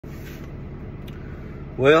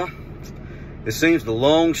Well, it seems the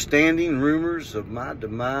long-standing rumors of my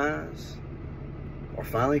demise are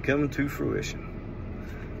finally coming to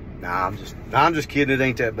fruition. Nah, I'm just kidding. It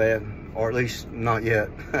ain't that bad, or at least not yet.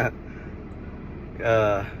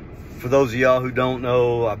 For those of y'all who don't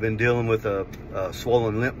know, I've been dealing with a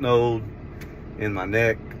swollen lymph node in my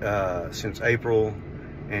neck since April,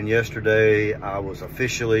 and yesterday I was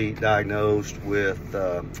officially diagnosed with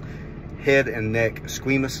head and neck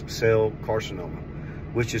squamous cell carcinoma,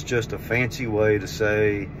 which is just a fancy way to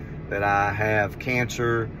say that I have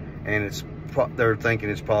cancer, and they're thinking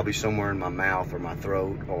it's probably somewhere in my mouth or my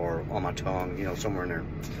throat or on my tongue, you know, somewhere in there.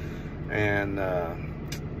 And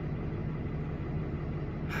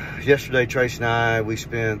yesterday, Tracy and I, we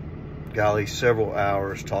spent, golly, several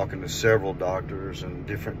hours talking to several doctors and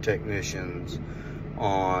different technicians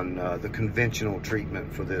on the conventional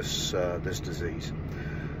treatment for this disease.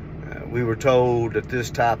 We were told that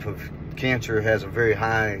this type of cancer has a very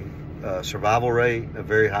high survival rate, a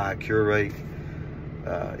very high cure rate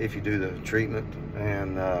if you do the treatment.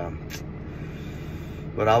 And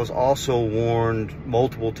but I was also warned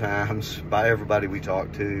multiple times by everybody we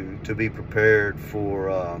talked to be prepared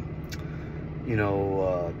for you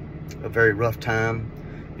know, a very rough time,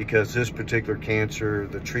 because this particular cancer,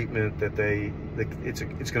 the treatment that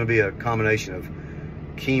it's going to be a combination of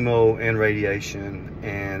chemo and radiation,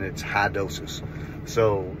 and it's high doses.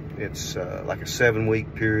 So it's like a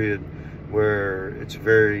 7-week period where it's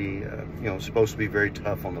very, you know, supposed to be very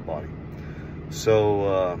tough on the body.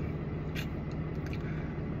 So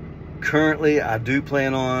currently, I do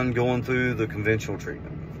plan on going through the conventional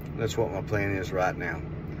treatment. That's what my plan is right now.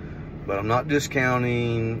 But I'm not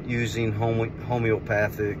discounting using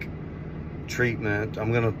homeopathic treatment.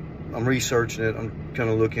 I'm researching it. I'm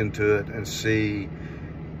gonna look into it and see,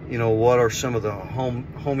 you know, what are some of the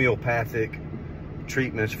homeopathic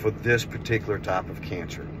treatments for this particular type of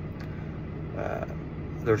cancer.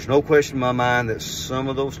 There's no question in my mind that some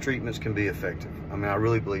of those treatments can be effective. I mean, I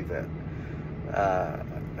really believe that.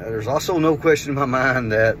 There's also no question in my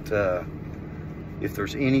mind that if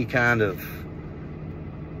there's any kind of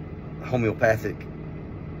homeopathic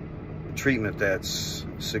treatment that's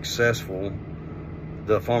successful,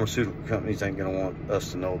 the pharmaceutical companies ain't gonna want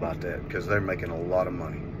us to know about that, because they're making a lot of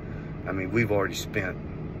money. I mean, we've already spent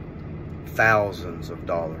thousands of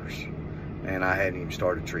dollars, and I hadn't even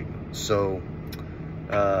started treatment. So,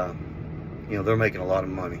 you know, they're making a lot of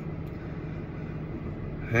money.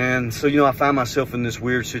 And so, you know, I find myself in this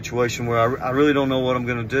weird situation where I really don't know what I'm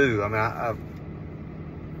gonna do. I mean,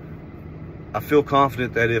 I feel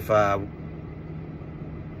confident that if I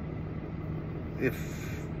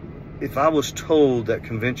was told that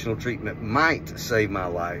conventional treatment might save my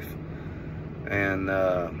life, and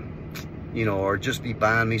you know, or just be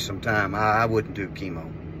buying me some time, I wouldn't do chemo.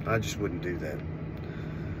 I just wouldn't do that.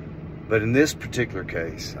 But in this particular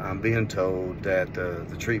case, I'm being told that the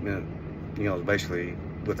treatment, you know, basically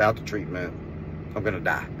without the treatment, I'm gonna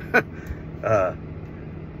die.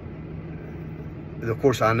 Of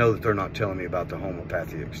course, I know that they're not telling me about the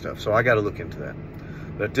homeopathic stuff, so I got to look into that.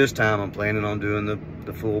 But at this time, I'm planning on doing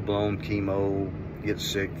the full-blown chemo, get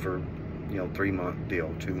sick for, you know, 3-month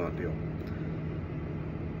deal, 2-month deal.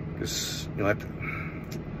 Because, you know,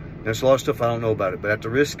 there's a lot of stuff I don't know about it, but at the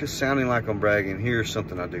risk of sounding like I'm bragging, here's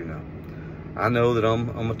something I do know. I know that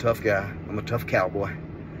I'm a tough guy. I'm a tough cowboy,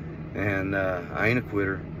 and I ain't a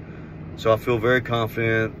quitter. So I feel very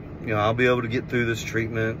confident, you know, I'll be able to get through this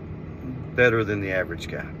treatment better than the average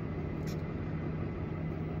guy.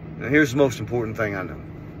 Now, here's the most important thing I know,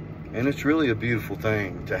 and it's really a beautiful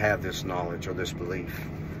thing to have this knowledge or this belief.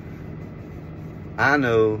 I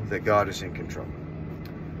know that God is in control.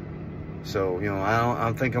 So, you know,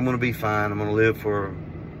 I think I'm going to be fine. I'm going to live for,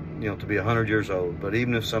 you know, to be 100 years old. But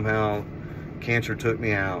even if somehow cancer took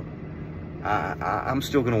me out, I'm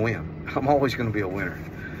still going to win. I'm always going to be a winner,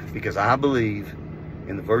 because I believe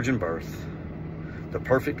in the virgin birth, the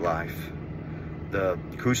perfect life, the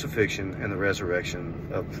crucifixion, and the resurrection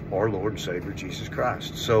of our Lord and Savior, Jesus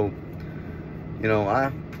Christ. So, you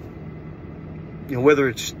know, whether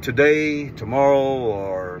it's today, tomorrow,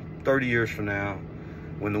 or 30 years from now,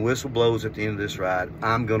 when the whistle blows at the end of this ride,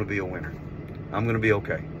 I'm going to be a winner. I'm going to be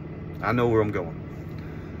okay. I know where I'm going.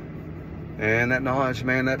 And that knowledge,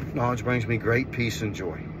 man, that knowledge brings me great peace and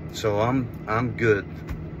joy. So I'm good.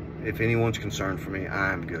 If anyone's concerned for me,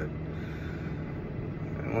 I'm good.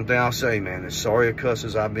 And one thing I'll say, man, as sorry a cuss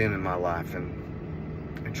as I've been in my life, and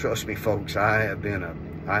trust me, folks, I have been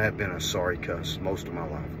a sorry cuss most of my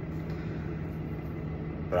life.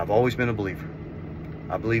 But I've always been a believer.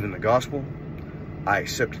 I believe in the gospel. I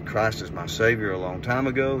accepted Christ as my Savior a long time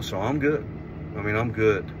ago, so I'm good. I mean, I'm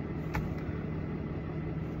good.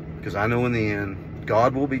 because I know in the end,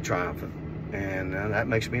 God will be triumphant, and that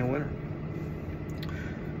makes me a winner.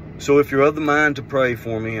 So if you're of the mind to pray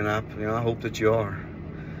for me, and I hope that you are,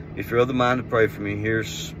 if you're of the mind to pray for me,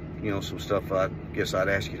 here's, some stuff I guess I'd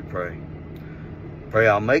ask you to pray. Pray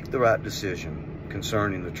I'll make the right decision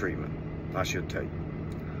concerning the treatment I should take.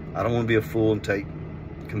 I don't want to be a fool and take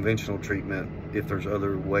conventional treatment if there's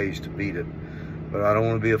other ways to beat it. But I don't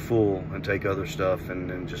want to be a fool and take other stuff and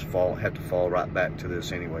then just have to fall right back to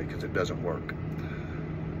this anyway, because it doesn't work.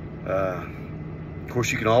 Of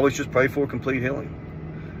course, you can always just pray for complete healing.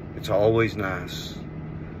 It's always nice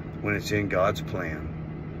when it's in God's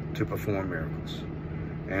plan to perform miracles.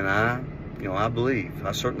 And I believe,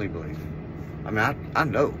 I certainly believe. I mean, I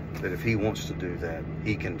know that if he wants to do that,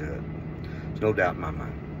 he can do it. There's no doubt in my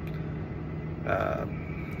mind.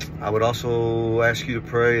 I would also ask you to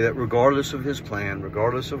pray that regardless of his plan,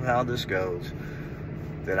 regardless of how this goes,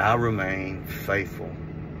 that I remain faithful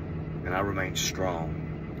and I remain strong.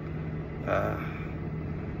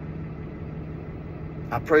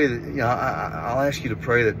 I pray that, I'll ask you to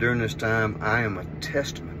pray that during this time, I am a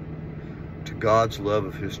testament to God's love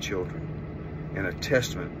of his children and a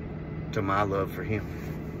testament to my love for him.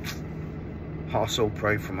 Also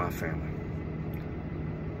pray for my family.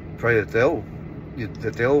 Pray that they'll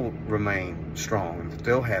remain strong, and that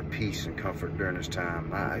they'll have peace and comfort during this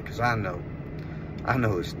time. Because I know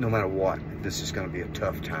it's, no matter what, this is going to be a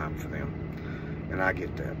tough time for them. And I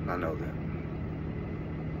get that, and I know that.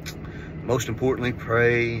 Most importantly,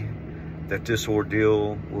 pray that this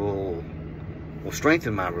ordeal will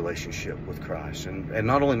strengthen my relationship with Christ. And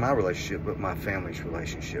not only my relationship, but my family's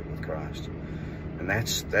relationship with Christ. And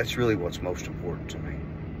that's really what's most important to me.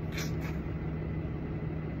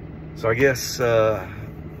 So I guess, the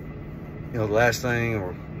last thing,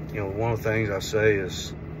 or, one of the things I say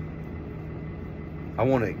is, I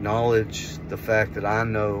want to acknowledge the fact that I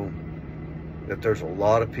know that there's a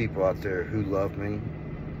lot of people out there who love me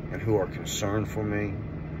and who are concerned for me,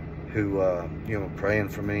 who, praying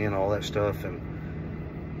for me and all that stuff. And,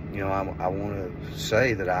 I want to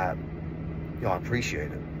say that I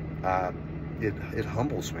appreciate it. It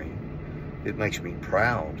humbles me. It makes me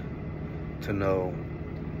proud to know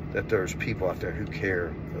that there's people out there who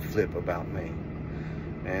care a flip about me.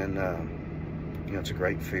 And, it's a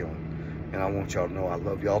great feeling. And I want y'all to know I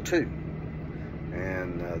love y'all too.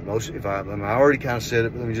 And I already kind of said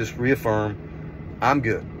it, but let me just reaffirm, I'm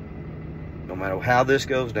good. No matter how this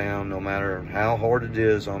goes down, no matter how hard it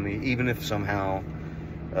is on me, even if somehow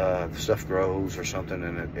stuff grows or something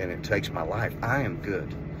and it takes my life, I am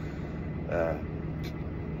good. I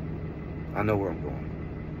know where I'm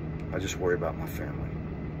going. I just worry about my family.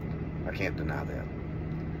 I can't deny that.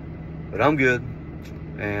 But I'm good.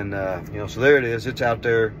 And, so there it is. It's out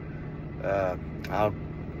there. I'll,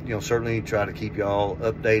 certainly try to keep y'all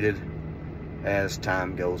updated as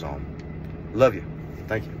time goes on. Love you.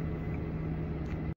 Thank you.